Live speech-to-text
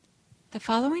The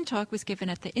following talk was given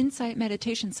at the Insight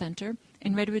Meditation Center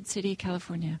in Redwood City,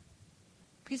 California.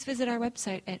 Please visit our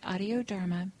website at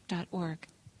audiodharma.org.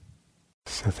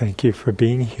 So thank you for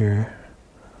being here.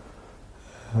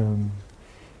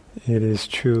 It is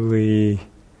truly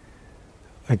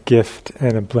a gift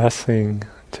and a blessing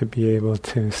to be able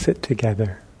to sit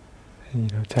together,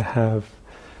 and, to have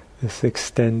this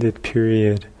extended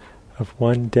period of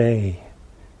one day,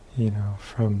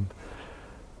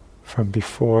 from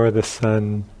before the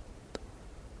sun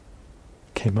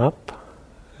came up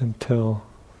until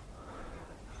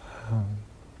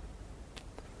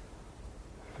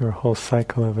the whole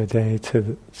cycle of a day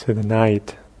to the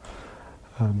night,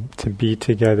 to be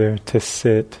together, to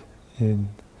sit in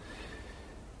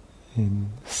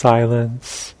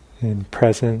silence, in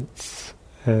presence,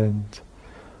 and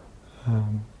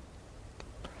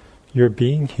your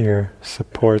being here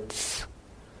supports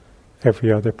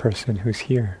every other person who's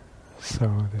here.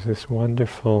 So there's this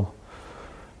wonderful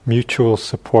mutual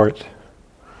support.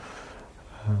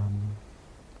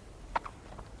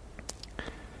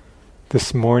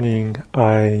 This morning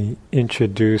I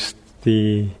introduced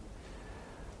the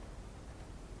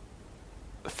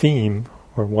theme,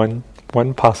 or one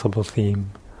possible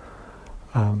theme,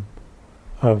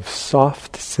 of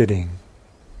soft sitting.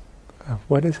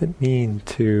 What does it mean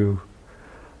to,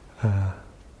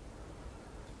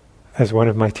 as one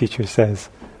of my teachers says,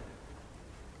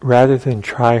 rather than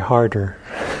try harder,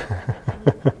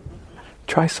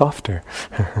 try softer.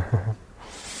 I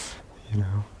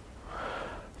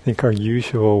think our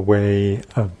usual way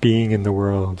of being in the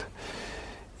world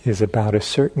is about a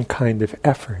certain kind of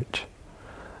effort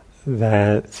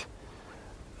that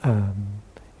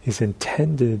is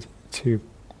intended to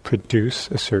produce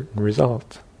a certain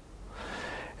result.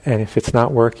 And if it's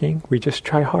not working, we just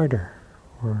try harder,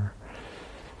 or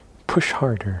push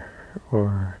harder,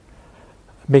 or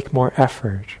make more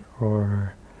effort,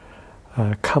 or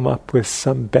come up with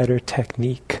some better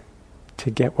technique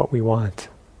to get what we want.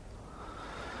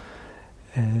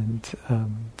 And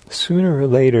sooner or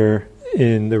later,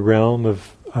 in the realm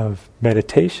of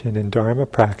meditation and Dharma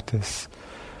practice,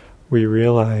 we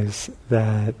realize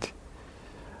that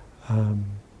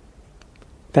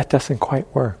that doesn't quite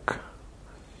work.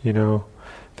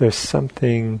 There's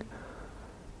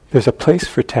a place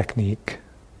for technique,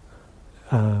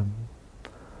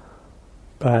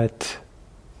 but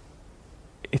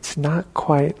it's not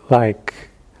quite like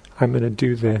I'm going to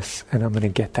do this and I'm going to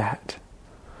get that.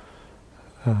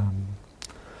 And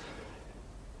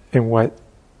what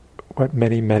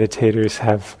many meditators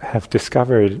have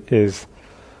discovered is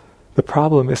the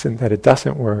problem isn't that it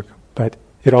doesn't work, but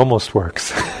it almost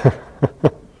works.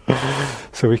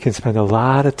 So we can spend a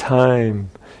lot of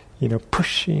time,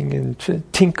 pushing and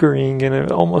tinkering, and I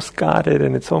almost got it,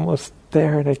 and it's almost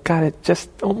there, and I got it just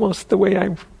almost the way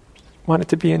I want it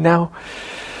to be, and now,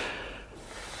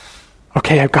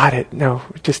 okay, I've got it. No,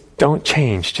 just don't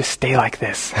change. Just stay like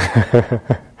this.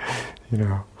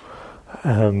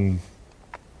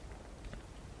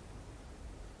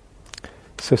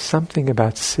 So something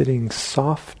about sitting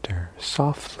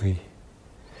softly.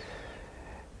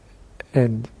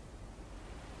 And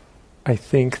I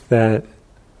think that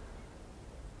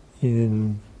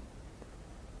in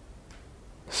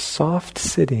soft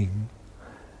sitting,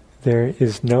 there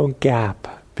is no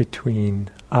gap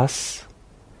between us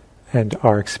and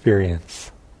our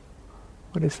experience.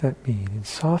 What does that mean? In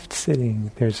soft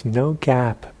sitting, there's no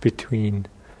gap between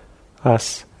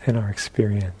us and our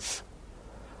experience.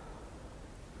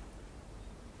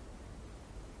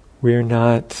 We're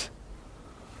not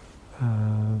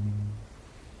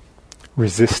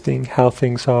resisting how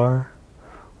things are.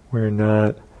 We're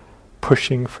not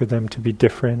pushing for them to be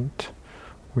different.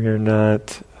 We're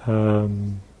not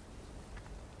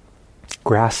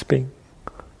grasping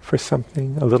for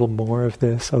something, a little more of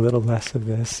this, a little less of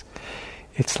this.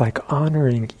 It's like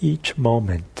honoring each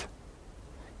moment.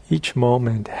 Each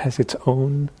moment has its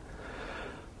own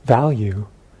value,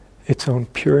 its own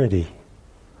purity.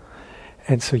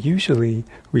 And so usually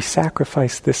we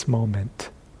sacrifice this moment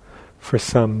for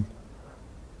some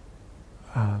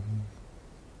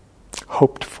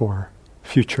hoped for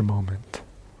future moment,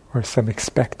 or some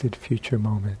expected future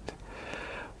moment.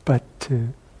 But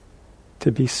to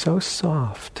be so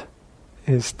soft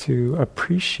is to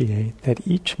appreciate that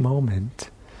each moment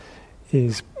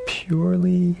is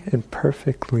purely and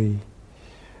perfectly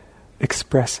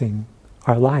expressing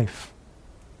our life.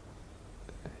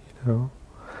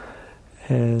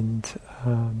 And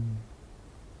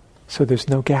so there's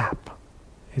no gap.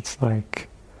 It's like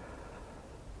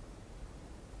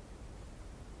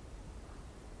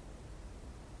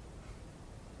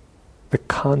the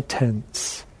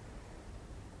contents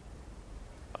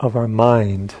of our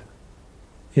mind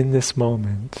in this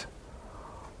moment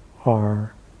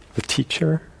are the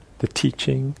teacher, the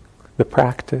teaching, the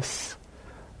practice.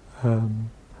 And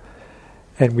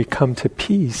we come to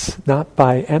peace not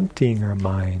by emptying our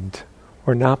mind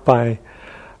or not by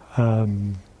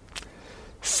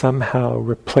somehow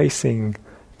replacing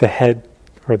the head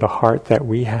or the heart that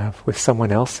we have with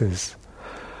someone else's.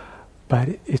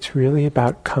 But it's really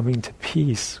about coming to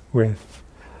peace with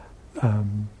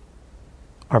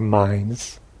our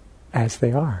minds as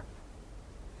they are,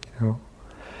 you know.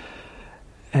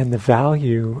 And the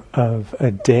value of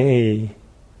a day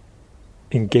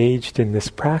engaged in this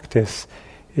practice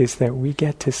is that we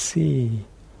get to see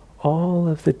all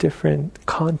of the different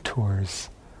contours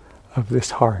of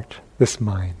this heart, this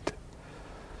mind.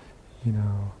 You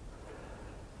know,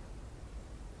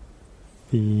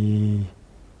 the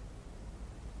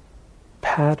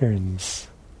patterns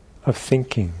of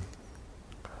thinking,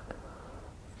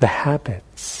 the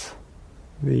habits,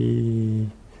 the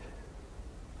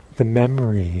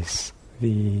memories,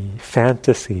 the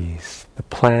fantasies, the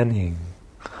planning,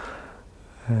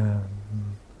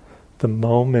 the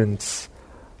moments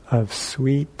of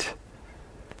sweet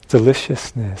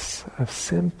deliciousness, of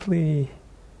simply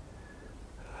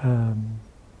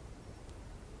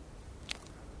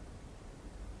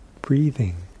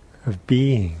breathing, of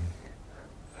being,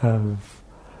 of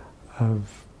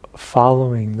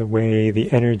following the way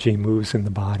the energy moves in the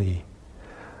body.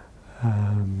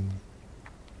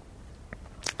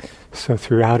 So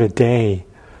throughout a day,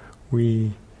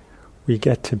 we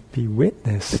get to be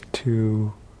witness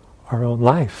to our own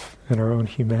life and our own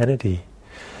humanity.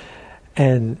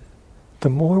 And the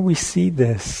more we see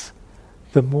this,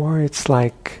 the more it's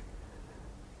like,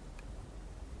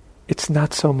 it's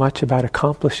not so much about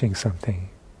accomplishing something,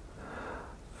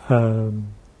 or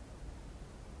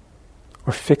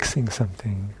fixing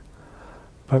something,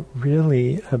 but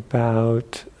really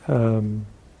about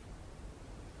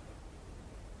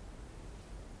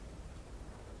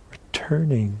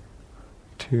returning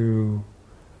to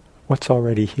what's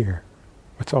already here,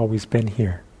 what's always been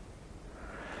here.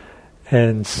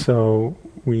 And so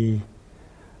we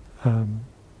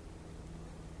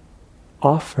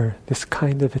offer this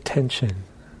kind of attention,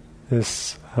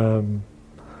 this,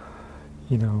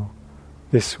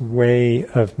 this way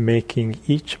of making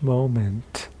each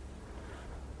moment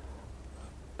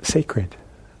sacred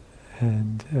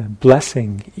and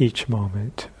blessing each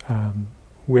moment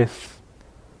with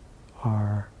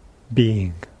our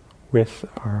being, with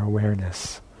our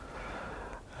awareness.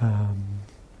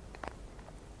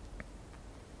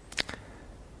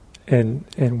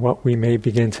 And what we may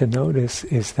begin to notice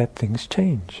is that things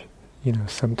change. You know,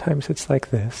 sometimes it's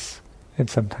like this, and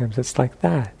sometimes it's like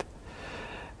that.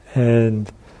 And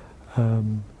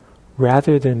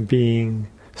rather than being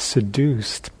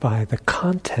seduced by the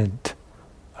content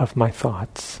of my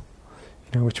thoughts,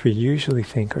 you know, which we usually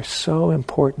think are so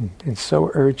important and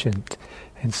so urgent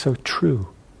and so true,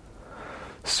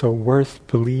 so worth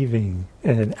believing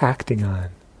and acting on,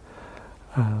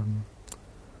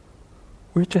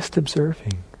 we're just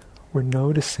observing, we're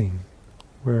noticing,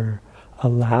 we're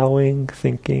allowing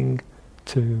thinking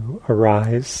to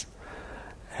arise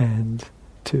and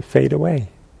to fade away.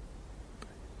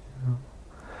 You know?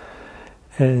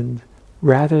 And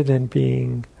rather than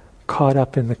being caught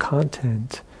up in the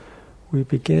content, we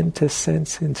begin to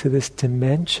sense into this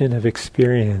dimension of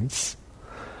experience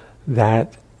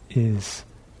that is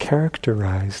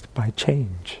characterized by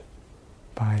change,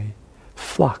 by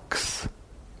flux,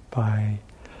 by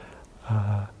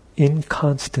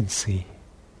inconstancy.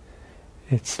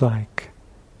 It's like,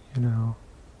 you know,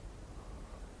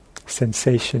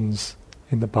 sensations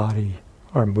in the body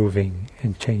are moving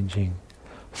and changing.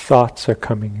 Thoughts are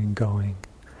coming and going.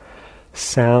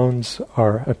 Sounds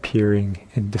are appearing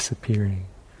and disappearing.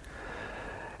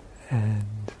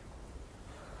 And,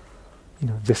 you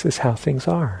know, this is how things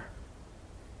are.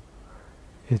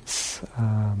 It's,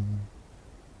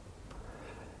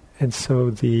 and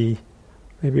so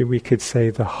maybe we could say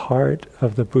the heart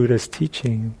of the Buddha's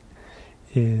teaching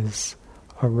is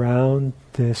around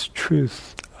this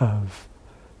truth of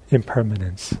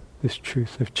impermanence, this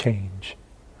truth of change.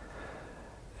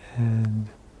 And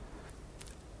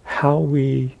how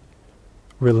we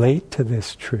relate to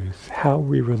this truth, how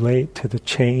we relate to the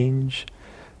change,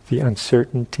 the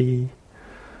uncertainty,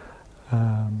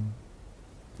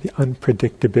 the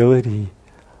unpredictability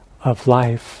of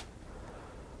life,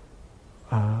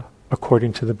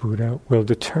 according to the Buddha, will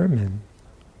determine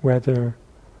whether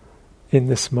in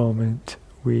this moment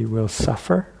we will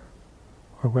suffer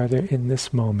or whether in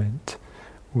this moment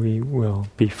we will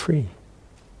be free.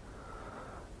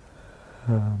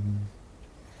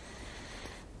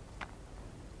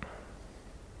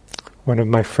 One of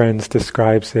my friends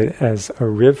describes it as a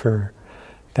river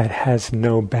that has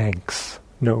no banks,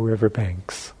 no river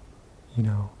banks. You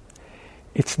know,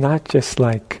 it's not just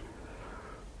like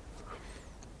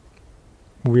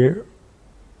we're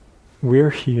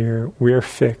here, we're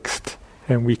fixed,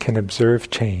 and we can observe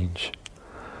change,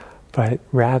 but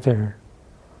rather,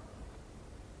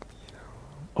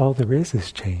 all there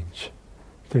is change.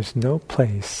 There's no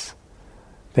place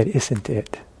that isn't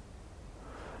it,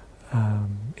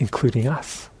 including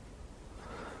us.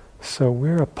 So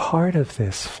we're a part of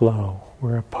this flow.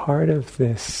 We're a part of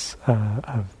this,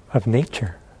 of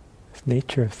nature, this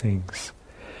nature of things.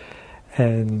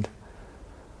 And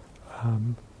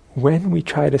when we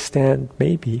try to stand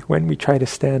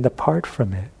apart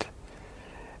from it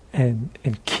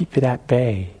and keep it at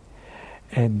bay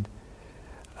and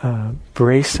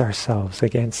brace ourselves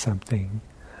against something,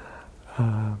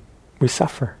 we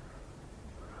suffer.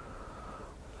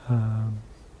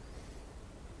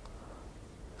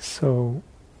 So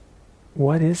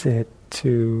what is it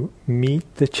to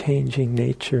meet the changing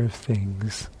nature of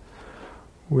things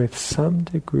with some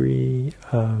degree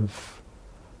of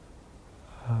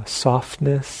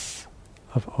softness,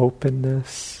 of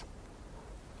openness,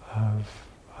 of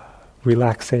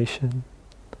relaxation,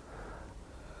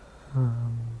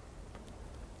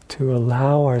 to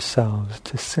allow ourselves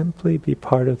to simply be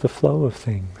part of the flow of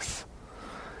things.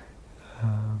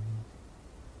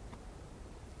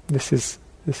 This is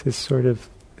sort of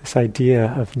this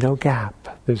idea of no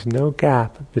gap. There's no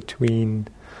gap between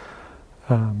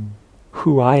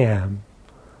who I am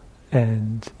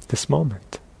and this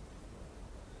moment.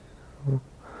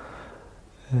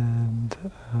 And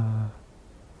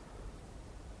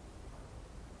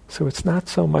so it's not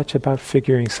so much about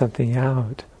figuring something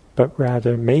out, but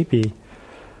rather maybe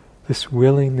this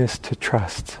willingness to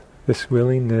trust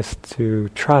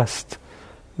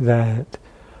that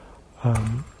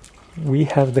we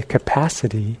have the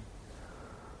capacity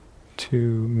to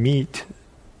meet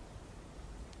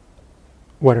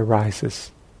what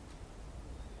arises.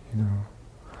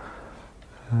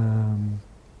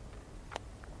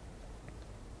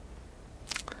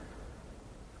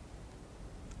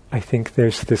 I think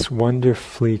there's this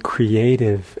wonderfully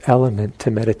creative element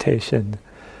to meditation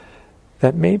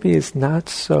that maybe is not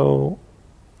so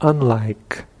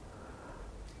unlike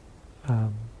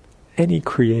any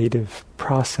creative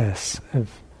process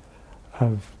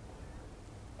of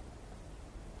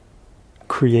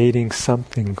creating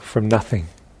something from nothing,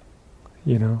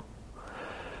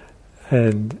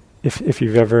 And if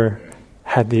you've ever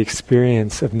had the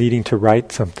experience of needing to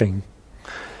write something,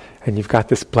 and you've got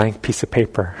this blank piece of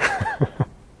paper,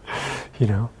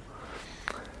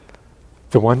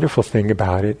 the wonderful thing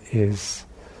about it is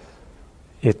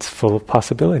it's full of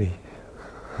possibility.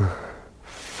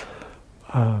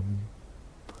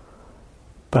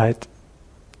 But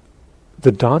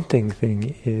the daunting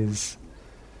thing is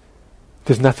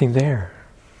there's nothing there,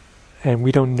 and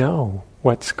we don't know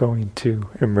what's going to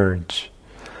emerge.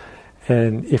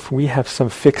 And if we have some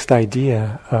fixed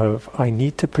idea of, I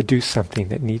need to produce something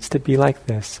that needs to be like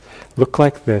this, look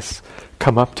like this,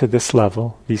 come up to this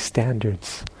level, these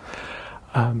standards,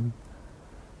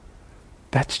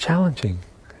 that's challenging.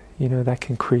 That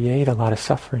can create a lot of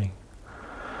suffering.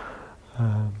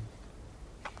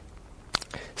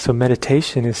 So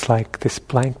meditation is like this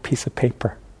blank piece of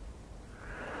paper.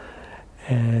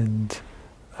 And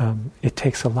it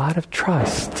takes a lot of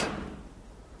trust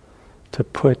to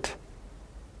put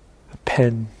a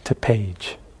pen to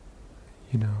page,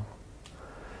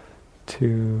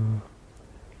 to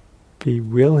be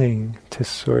willing to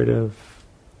sort of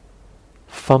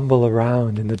fumble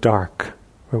around in the dark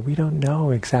where we don't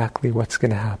know exactly what's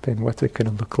going to happen, what's it going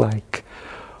to look like,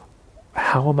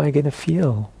 how am I going to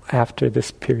feel after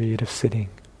this period of sitting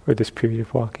or this period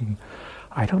of walking.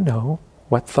 I don't know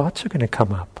what thoughts are going to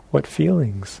come up, what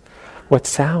feelings, what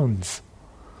sounds.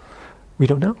 We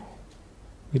don't know.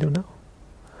 We don't know.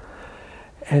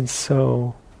 And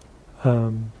so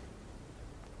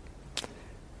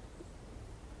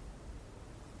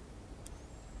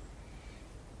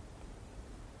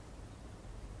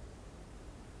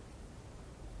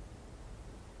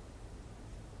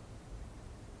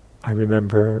I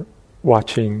remember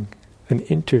watching an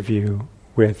interview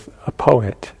with a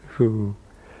poet who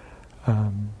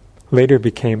later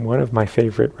became one of my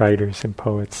favorite writers and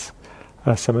poets.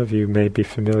 Some of you may be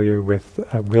familiar with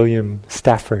William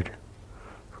Stafford,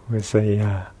 who was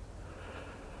the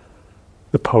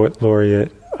poet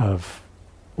laureate of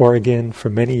Oregon for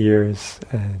many years,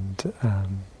 and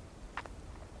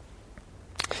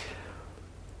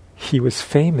he was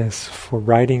famous for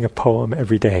writing a poem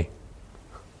every day.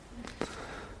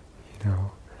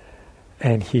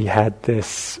 And he had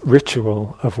this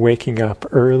ritual of waking up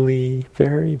early,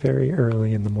 very, very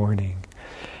early in the morning.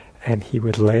 And he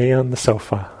would lay on the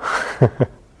sofa,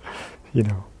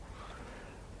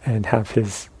 and have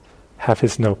his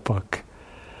notebook,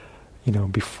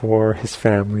 before his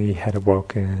family had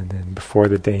awoken and before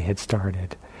the day had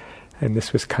started. And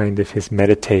this was kind of his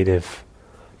meditative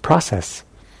process.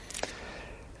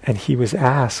 And he was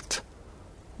asked,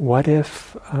 what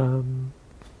if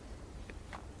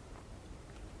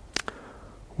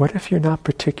you're not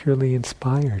particularly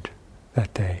inspired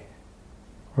that day?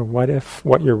 Or what if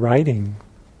what you're writing,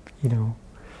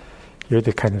 you're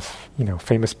the kind of,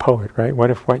 famous poet, right? What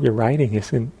if what you're writing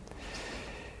isn't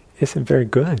very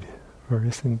good, or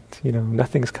isn't,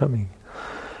 nothing's coming?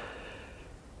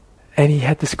 And he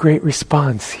had this great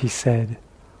response. He said,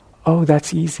 "Oh,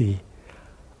 that's easy.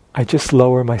 I just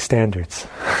lower my standards."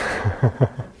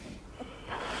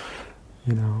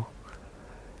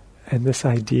 And this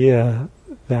idea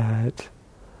that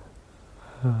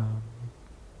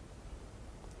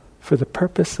for the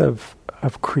purpose of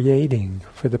creating,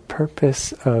 for the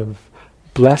purpose of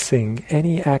blessing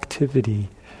any activity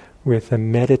with a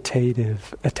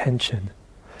meditative attention,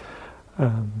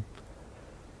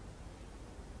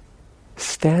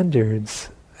 standards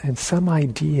and some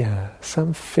idea,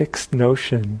 some fixed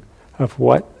notion of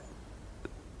what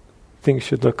things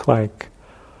should look like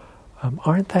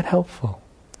aren't that helpful,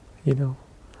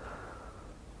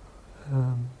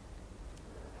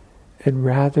 and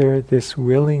rather this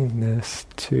willingness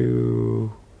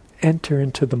to enter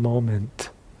into the moment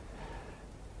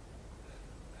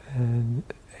and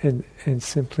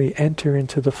simply enter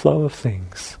into the flow of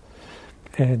things,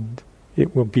 and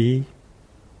it will be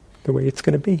the way it's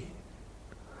going to be.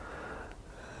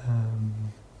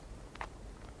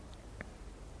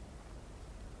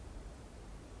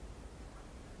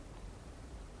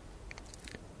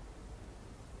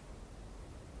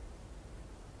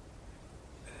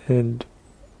 And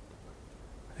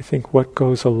I think what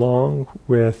goes along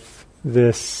with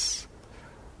this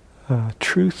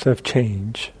truth of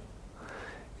change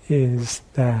is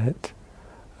that,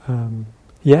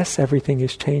 yes, everything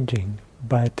is changing,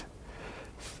 but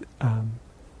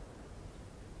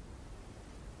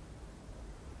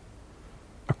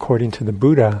according to the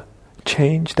Buddha,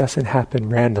 change doesn't happen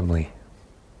randomly.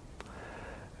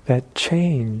 That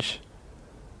change,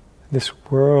 this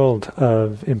world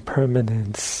of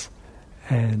impermanence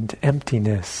and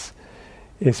emptiness,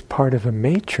 is part of a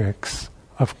matrix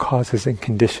of causes and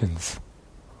conditions.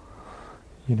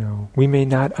 We may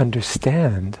not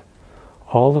understand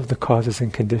all of the causes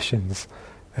and conditions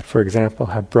that, for example,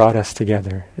 have brought us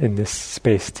together in this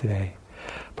space today,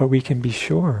 but we can be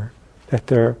sure that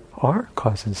there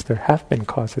have been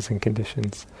causes and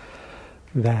conditions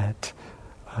that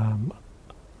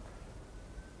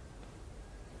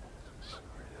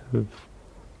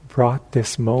brought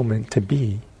this moment to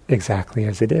be exactly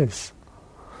as it is.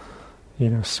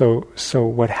 So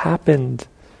what happened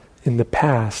in the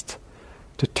past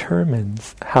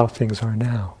determines how things are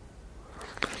now.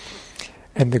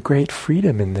 And the great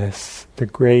freedom in this, the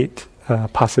great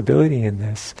possibility in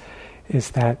this,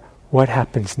 is that what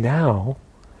happens now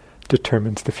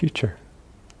determines the future.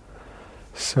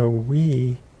 So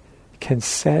we can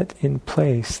set in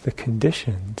place the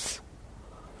conditions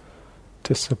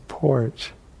to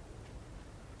support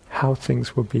how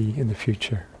things will be in the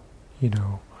future.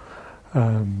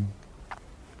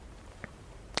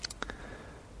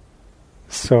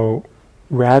 So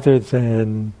rather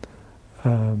than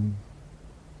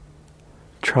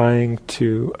trying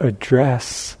to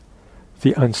address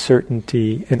the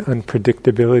uncertainty and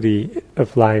unpredictability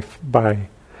of life by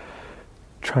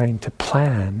trying to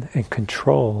plan and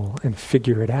control and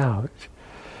figure it out,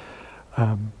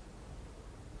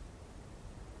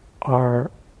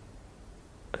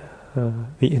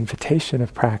 the invitation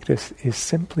of practice is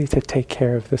simply to take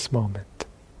care of this moment.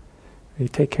 You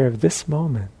take care of this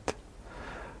moment,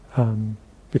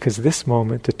 because this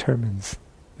moment determines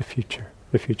the future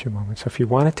moment. So if you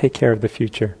want to take care of the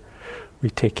future, we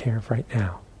take care of right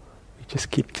now. We just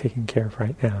keep taking care of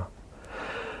right now.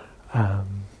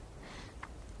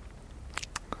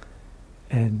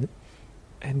 And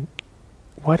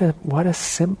what a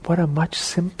much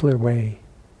simpler way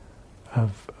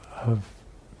of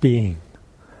being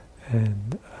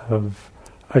and of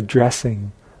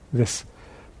addressing this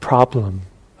problem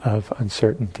of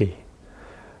uncertainty.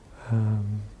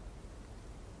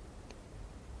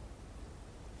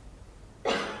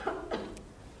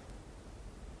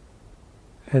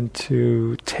 And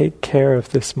to take care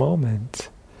of this moment,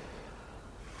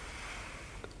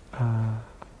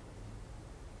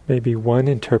 maybe one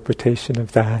interpretation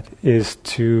of that is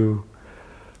to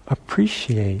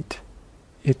appreciate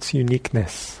its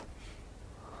uniqueness.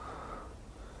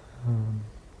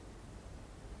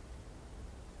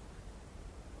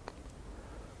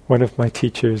 One of my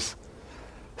teachers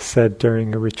said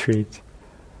during a retreat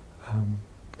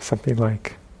something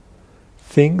like,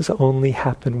 "Things only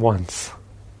happen once."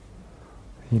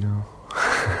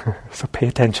 So pay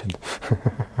attention.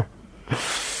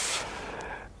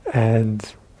 And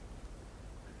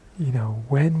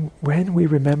when we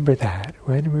remember that,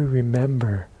 when we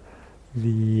remember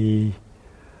the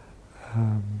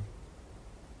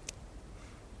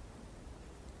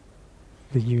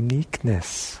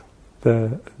uniqueness,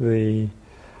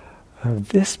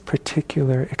 this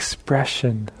particular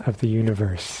expression of the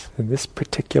universe, and this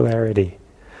particularity,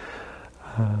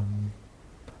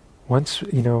 once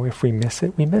if we miss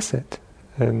it, we miss it,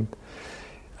 and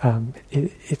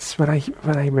it's when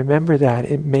I remember that,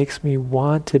 it makes me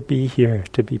want to be here,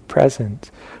 to be present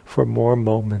for more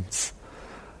moments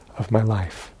of my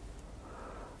life.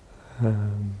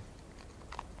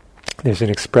 There's an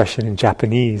expression in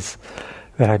Japanese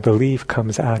that I believe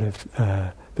comes out of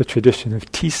the tradition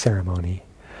of tea ceremony,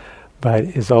 but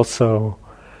is also,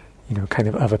 kind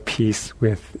of a piece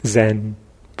with Zen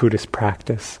Buddhist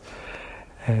practice.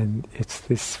 And it's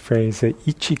this phrase,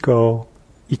 ichigo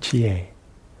ichie.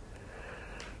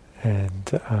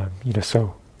 And,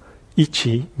 so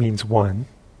ichi means one,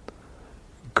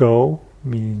 go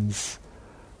means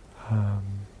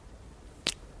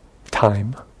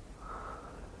time,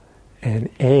 and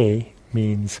a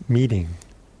means meeting.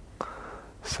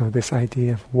 So this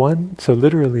idea of one, so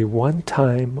literally one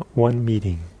time, one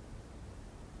meeting.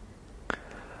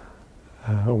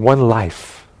 One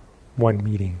life, one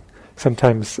meeting.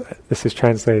 Sometimes this is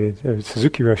translated,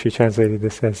 Suzuki Roshi translated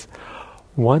this as,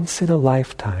 once in a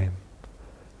lifetime,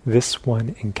 this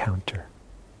one encounter.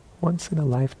 Once in a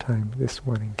lifetime, this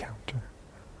one encounter.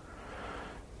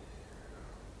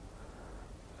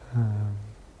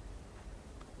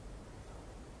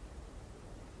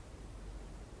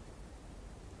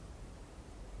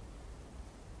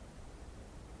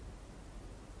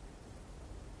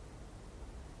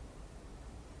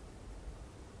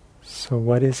 So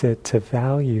what is it to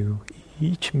value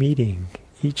each meeting,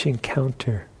 each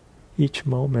encounter, each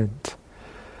moment?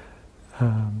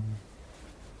 I've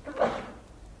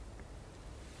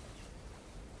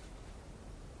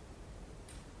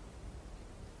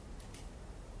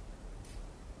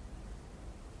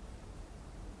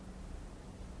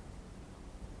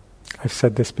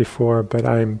said this before, but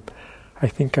I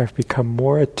think I've become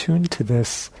more attuned to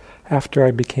this after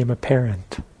I became a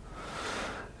parent.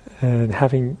 And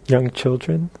having young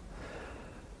children,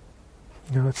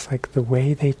 it's like the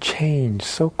way they change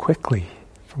so quickly.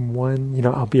 From one,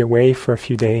 I'll be away for a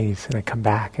few days and I come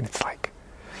back and it's like,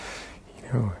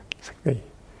 it's like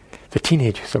they're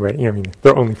teenagers already.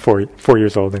 They're only 4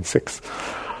 years old and 6.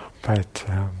 But,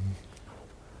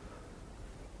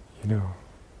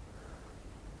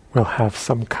 we'll have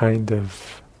some kind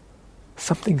of,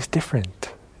 something's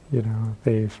different.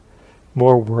 They've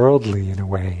more worldly in a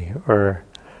way, or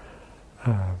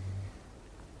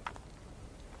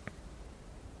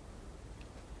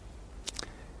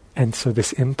and so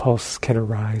this impulse can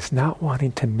arise, not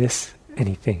wanting to miss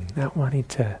anything, not wanting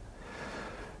to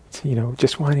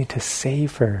just wanting to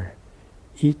savor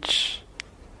each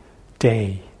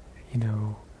day,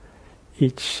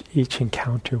 each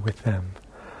encounter with them.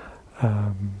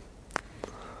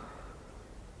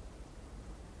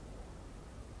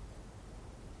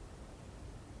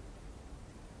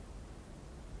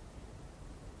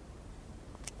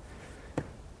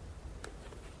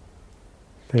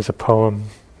 There's a poem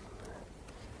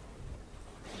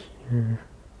here.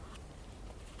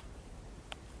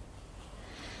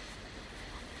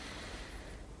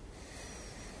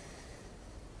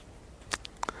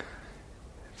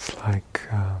 It's like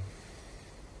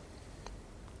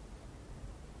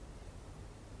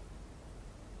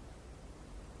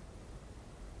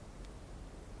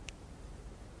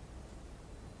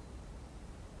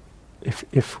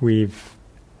if we've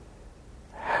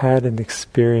had an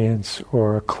experience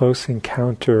or a close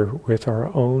encounter with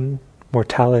our own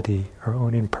mortality, our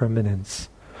own impermanence,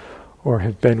 or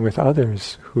have been with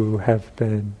others who have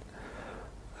been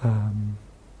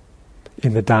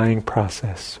in the dying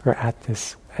process, or at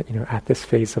this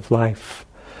phase of life,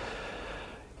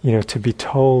 to be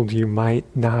told you might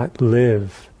not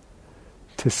live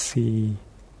to see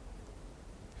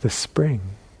the spring.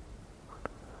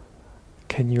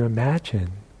 Can you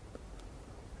imagine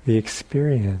the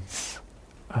experience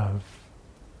of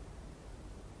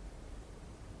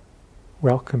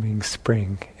welcoming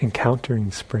spring,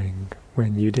 encountering spring,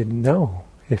 when you didn't know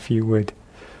if you would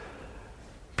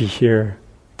be here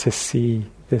to see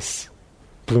this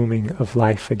blooming of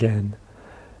life again,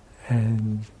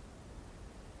 and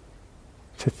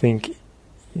to think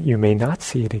you may not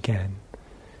see it again.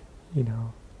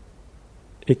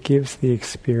 It gives the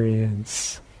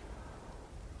experience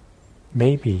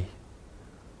maybe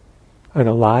an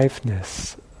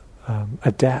aliveness,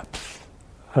 a depth,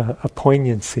 a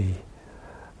poignancy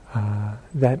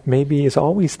that maybe is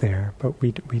always there, but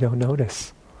we don't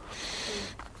notice.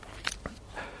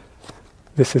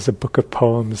 This is a book of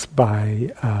poems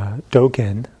by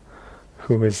Dogen,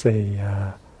 who is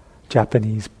a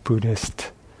Japanese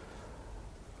Buddhist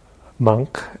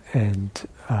monk and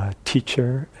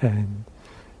teacher, and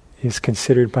is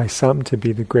considered by some to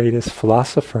be the greatest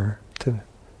philosopher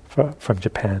from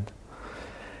Japan.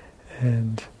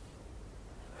 And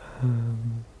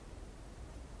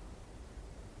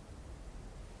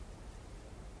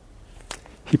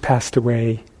he passed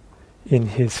away in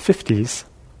his 50s.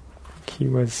 He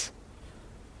was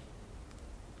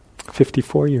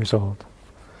 54 years old.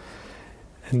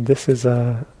 And this is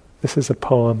a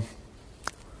poem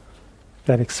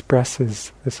that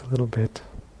expresses this a little bit.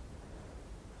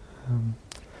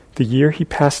 The year he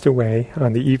passed away,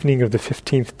 on the evening of the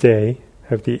 15th day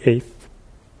of the 8th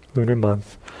lunar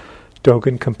month,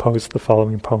 Dogen composed the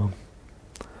following poem.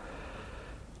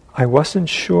 I wasn't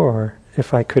sure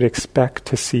if I could expect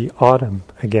to see autumn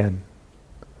again.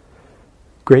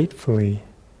 Gratefully,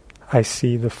 I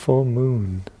see the full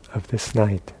moon of this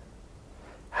night.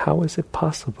 How is it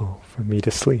possible for me to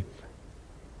sleep?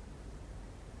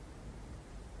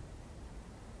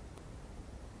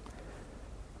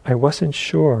 I wasn't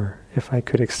sure if I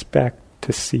could expect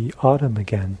to see autumn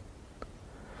again.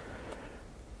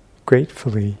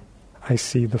 Gratefully, I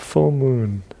see the full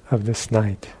moon of this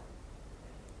night.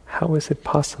 How is it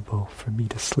possible for me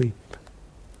to sleep?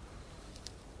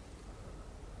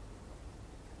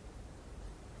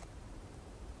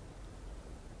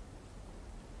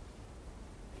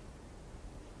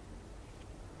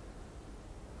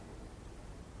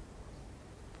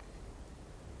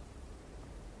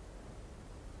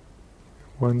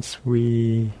 Once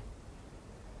we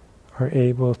are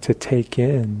able to take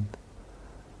in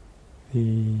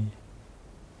the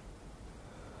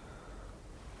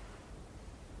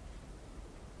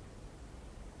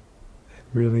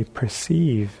really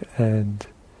perceive and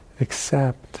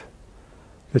accept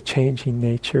the changing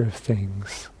nature of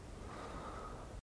things,